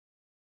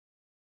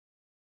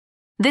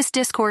This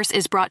discourse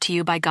is brought to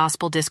you by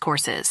Gospel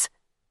Discourses.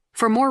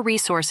 For more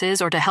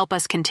resources or to help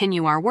us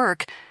continue our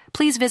work,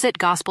 please visit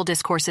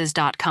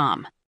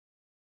gospeldiscourses.com.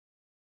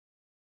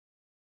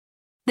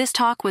 This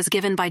talk was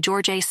given by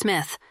George A.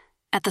 Smith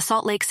at the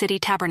Salt Lake City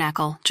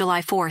Tabernacle,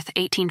 July 4,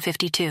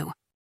 1852.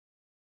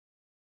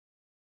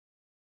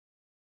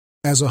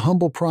 As a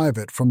humble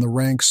private from the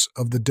ranks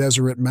of the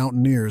Deseret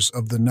Mountaineers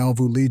of the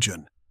NAUVOO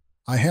Legion,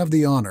 I have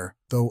the honor,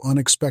 though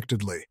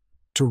unexpectedly,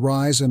 to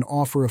rise and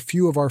offer a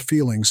few of our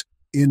feelings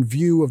in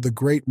view of the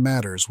great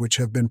matters which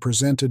have been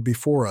presented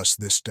before us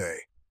this day,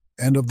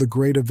 and of the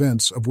great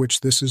events of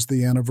which this is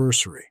the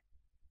anniversary.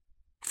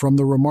 From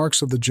the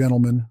remarks of the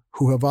gentlemen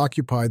who have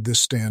occupied this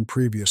stand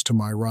previous to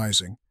my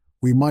rising,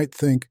 we might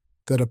think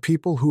that a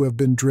people who have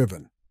been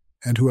driven,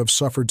 and who have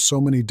suffered so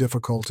many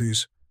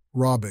difficulties,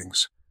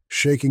 robbings,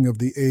 shaking of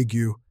the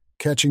ague,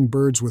 catching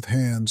birds with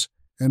hands,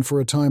 and for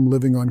a time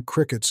living on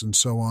crickets and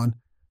so on,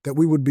 that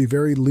we would be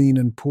very lean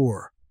and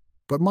poor.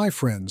 But my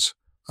friends,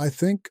 I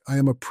think I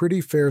am a pretty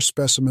fair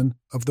specimen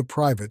of the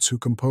privates who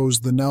compose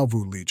the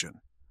NAUVOO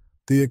Legion.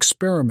 The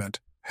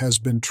experiment has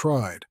been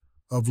tried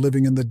of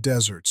living in the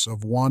deserts,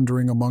 of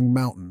wandering among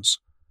mountains,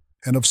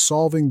 and of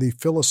solving the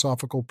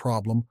philosophical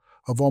problem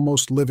of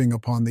almost living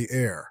upon the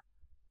air,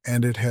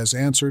 and it has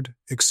answered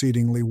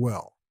exceedingly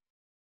well.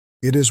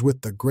 It is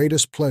with the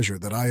greatest pleasure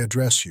that I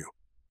address you,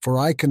 for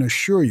I can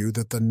assure you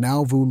that the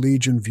NAUVOO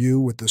Legion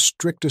view with the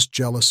strictest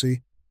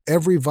jealousy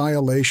every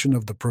violation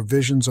of the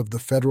provisions of the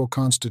federal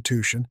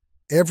Constitution.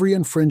 Every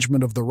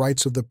infringement of the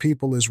rights of the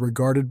people is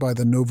regarded by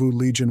the NAUVOO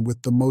Legion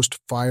with the most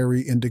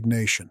fiery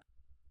indignation.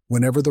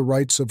 Whenever the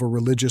rights of a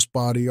religious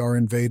body are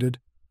invaded,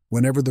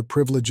 whenever the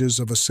privileges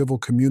of a civil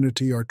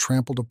community are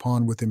trampled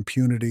upon with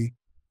impunity,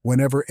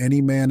 whenever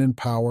any man in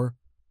power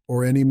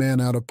or any man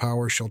out of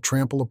power shall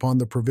trample upon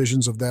the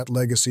provisions of that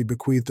legacy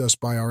bequeathed us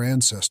by our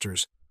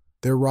ancestors,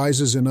 there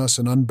rises in us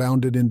an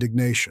unbounded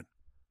indignation,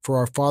 for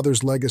our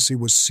fathers' legacy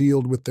was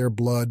sealed with their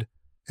blood,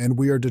 and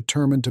we are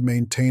determined to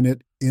maintain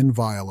it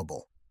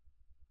inviolable.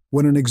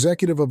 When an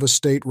executive of a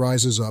state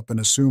rises up and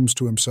assumes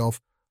to himself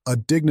a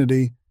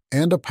dignity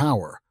and a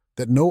power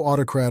that no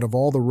autocrat of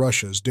all the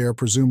Russias dare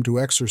presume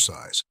to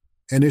exercise,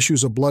 and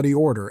issues a bloody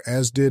order,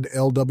 as did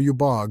L.W.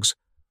 Boggs,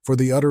 for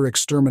the utter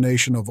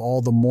extermination of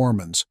all the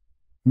Mormons,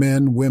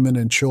 men, women,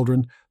 and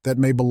children that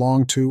may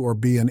belong to or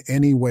be in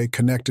any way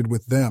connected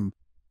with them,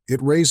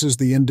 it raises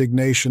the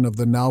indignation of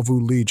the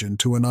NAUVOO Legion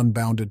to an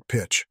unbounded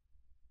pitch.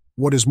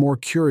 What is more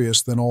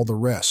curious than all the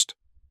rest,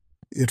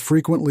 it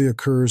frequently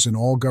occurs in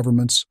all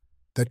governments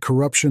that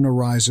corruption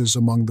arises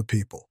among the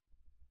people.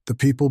 The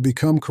people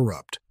become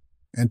corrupt,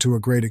 and to a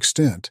great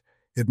extent,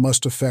 it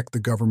must affect the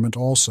government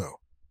also.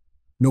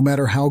 No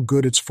matter how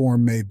good its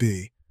form may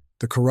be,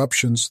 the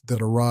corruptions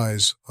that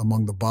arise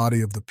among the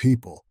body of the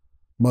people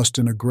must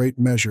in a great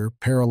measure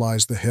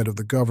paralyze the head of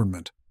the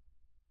government.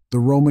 The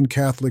Roman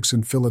Catholics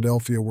in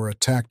Philadelphia were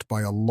attacked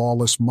by a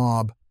lawless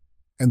mob,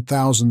 and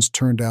thousands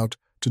turned out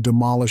to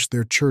demolish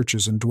their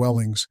churches and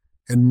dwellings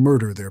and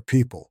murder their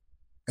people,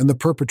 and the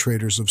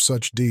perpetrators of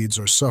such deeds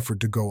are suffered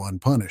to go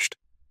unpunished.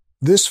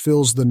 This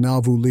fills the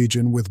NAUVOO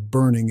Legion with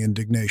burning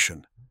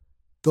indignation.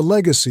 The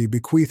legacy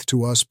bequeathed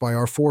to us by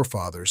our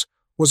forefathers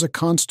was a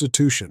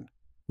constitution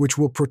which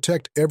will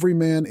protect every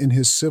man in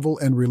his civil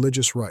and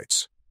religious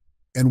rights.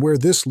 And where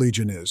this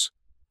legion is,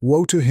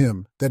 woe to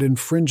him that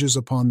infringes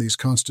upon these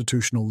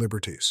constitutional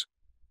liberties.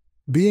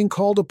 Being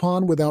called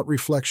upon without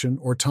reflection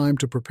or time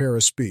to prepare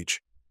a speech,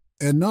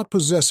 and not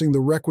possessing the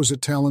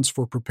requisite talents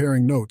for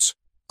preparing notes,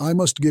 I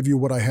must give you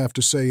what I have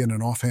to say in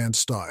an offhand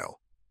style.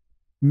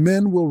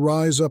 Men will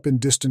rise up in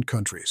distant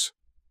countries,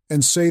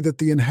 and say that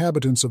the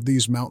inhabitants of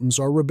these mountains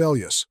are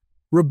rebellious.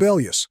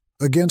 Rebellious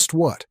against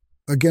what?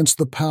 Against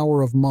the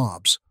power of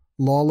mobs,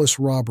 lawless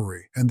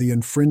robbery, and the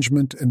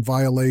infringement and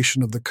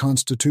violation of the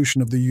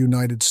Constitution of the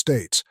United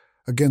States,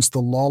 against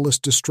the lawless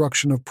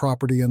destruction of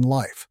property and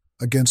life,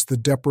 against the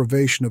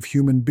deprivation of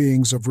human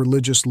beings of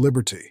religious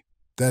liberty.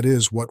 That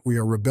is what we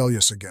are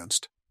rebellious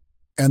against.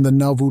 And the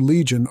NAUVOO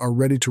Legion are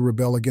ready to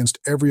rebel against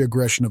every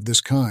aggression of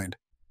this kind,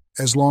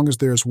 as long as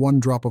there is one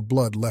drop of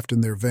blood left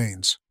in their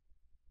veins.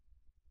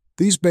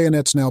 These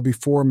bayonets now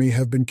before me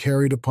have been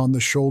carried upon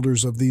the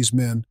shoulders of these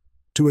men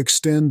to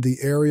extend the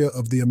area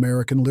of the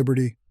American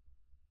liberty.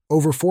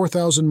 Over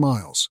 4,000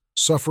 miles,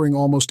 suffering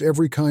almost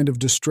every kind of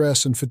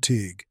distress and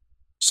fatigue,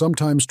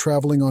 sometimes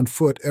traveling on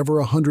foot ever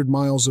 100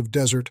 miles of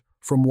desert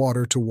from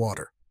water to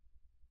water.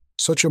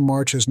 Such a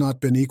march has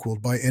not been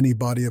equaled by any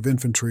body of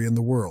infantry in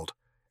the world,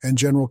 and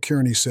General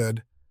Kearny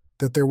said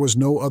that there was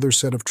no other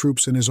set of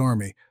troops in his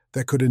army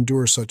that could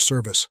endure such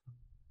service.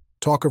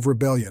 Talk of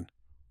rebellion,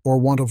 or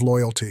want of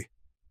loyalty.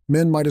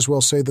 Men might as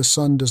well say the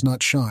sun does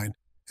not shine,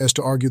 as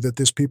to argue that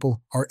this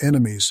people are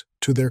enemies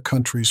to their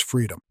country's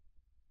freedom.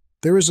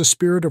 There is a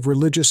spirit of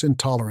religious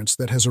intolerance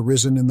that has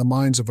arisen in the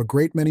minds of a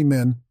great many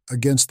men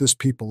against this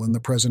people in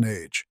the present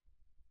age.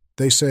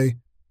 They say,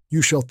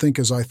 "You shall think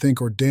as I think,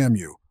 or damn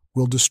you,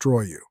 will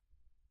destroy you."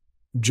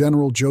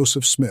 General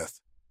Joseph Smith,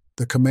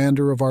 the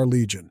commander of our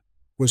legion,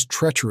 was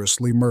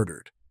treacherously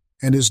murdered,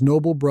 and his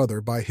noble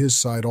brother by his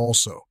side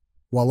also,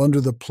 while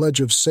under the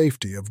pledge of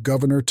safety of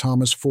Governor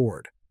Thomas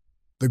Ford.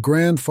 The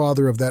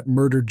grandfather of that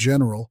murdered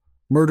general,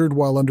 murdered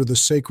while under the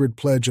sacred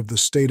pledge of the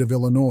state of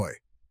Illinois.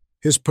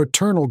 His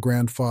paternal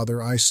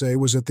grandfather, I say,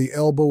 was at the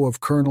elbow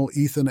of Colonel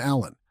Ethan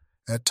Allen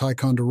at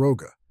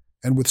Ticonderoga,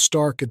 and with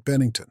Stark at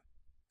Bennington,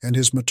 and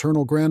his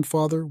maternal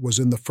grandfather was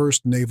in the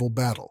first naval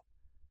battle,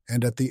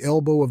 and at the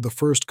elbow of the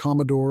first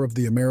Commodore of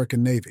the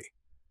American Navy,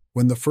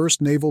 when the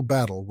first naval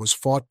battle was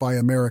fought by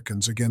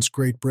Americans against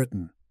Great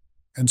Britain,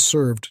 and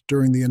served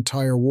during the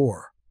entire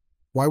war.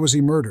 Why was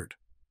he murdered?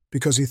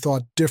 Because he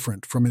thought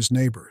different from his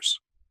neighbors.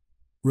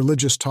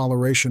 Religious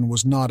toleration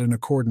was not in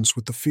accordance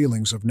with the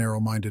feelings of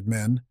narrow-minded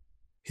men.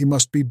 He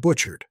must be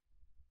butchered,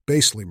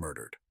 basely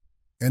murdered,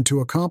 and to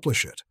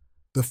accomplish it,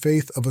 the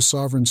faith of a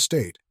sovereign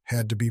state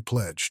had to be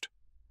pledged.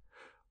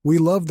 We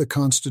love the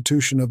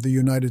Constitution of the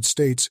United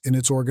States in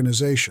its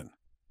organization,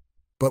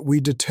 but we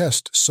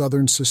detest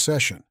Southern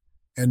secession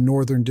and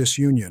Northern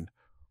disunion,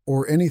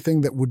 or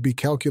anything that would be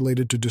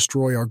calculated to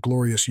destroy our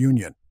glorious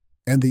Union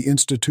and the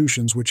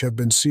institutions which have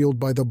been sealed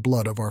by the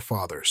blood of our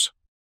fathers.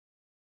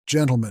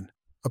 Gentlemen,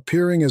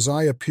 appearing as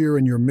I appear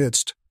in your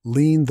midst,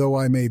 lean though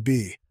I may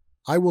be,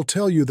 I will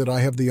tell you that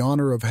I have the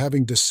honor of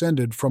having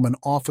descended from an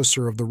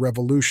officer of the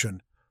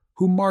Revolution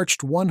who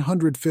marched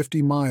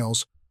 150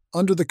 miles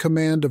under the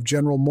command of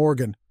General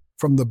Morgan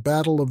from the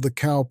Battle of the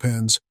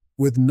Cowpens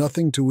with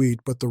nothing to eat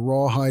but the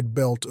rawhide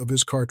belt of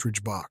his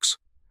cartridge box.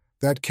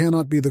 That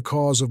cannot be the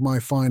cause of my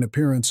fine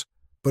appearance,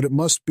 but it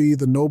must be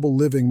the noble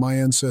living my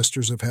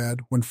ancestors have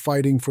had when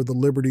fighting for the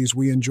liberties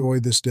we enjoy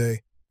this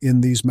day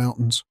in these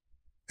mountains.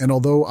 And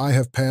although I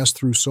have passed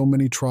through so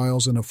many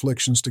trials and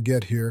afflictions to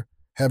get here,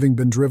 having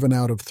been driven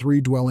out of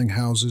 3 dwelling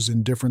houses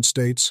in different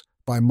states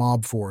by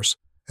mob force,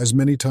 as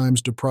many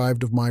times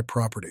deprived of my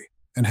property,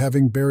 and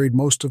having buried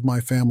most of my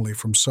family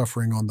from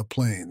suffering on the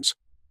plains,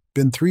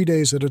 been 3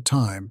 days at a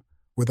time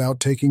without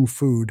taking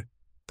food,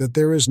 that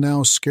there is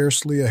now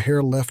scarcely a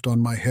hair left on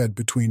my head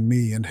between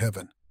me and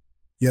heaven.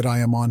 Yet I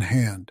am on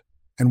hand,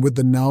 and with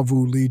the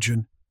NAUVOO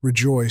Legion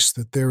rejoice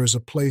that there is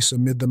a place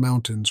amid the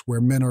mountains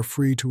where men are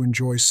free to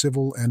enjoy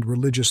civil and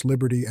religious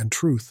liberty and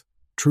truth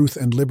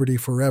and liberty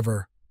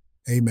forever.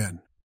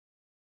 Amen.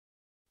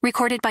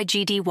 Recorded by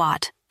G.D.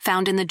 Watt,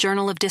 found in the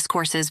Journal of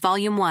Discourses,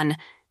 Volume 1,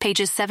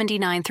 pages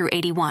 79 through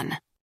 81.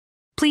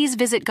 Please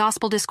visit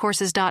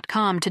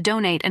gospeldiscourses.com to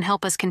donate and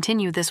help us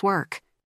continue this work.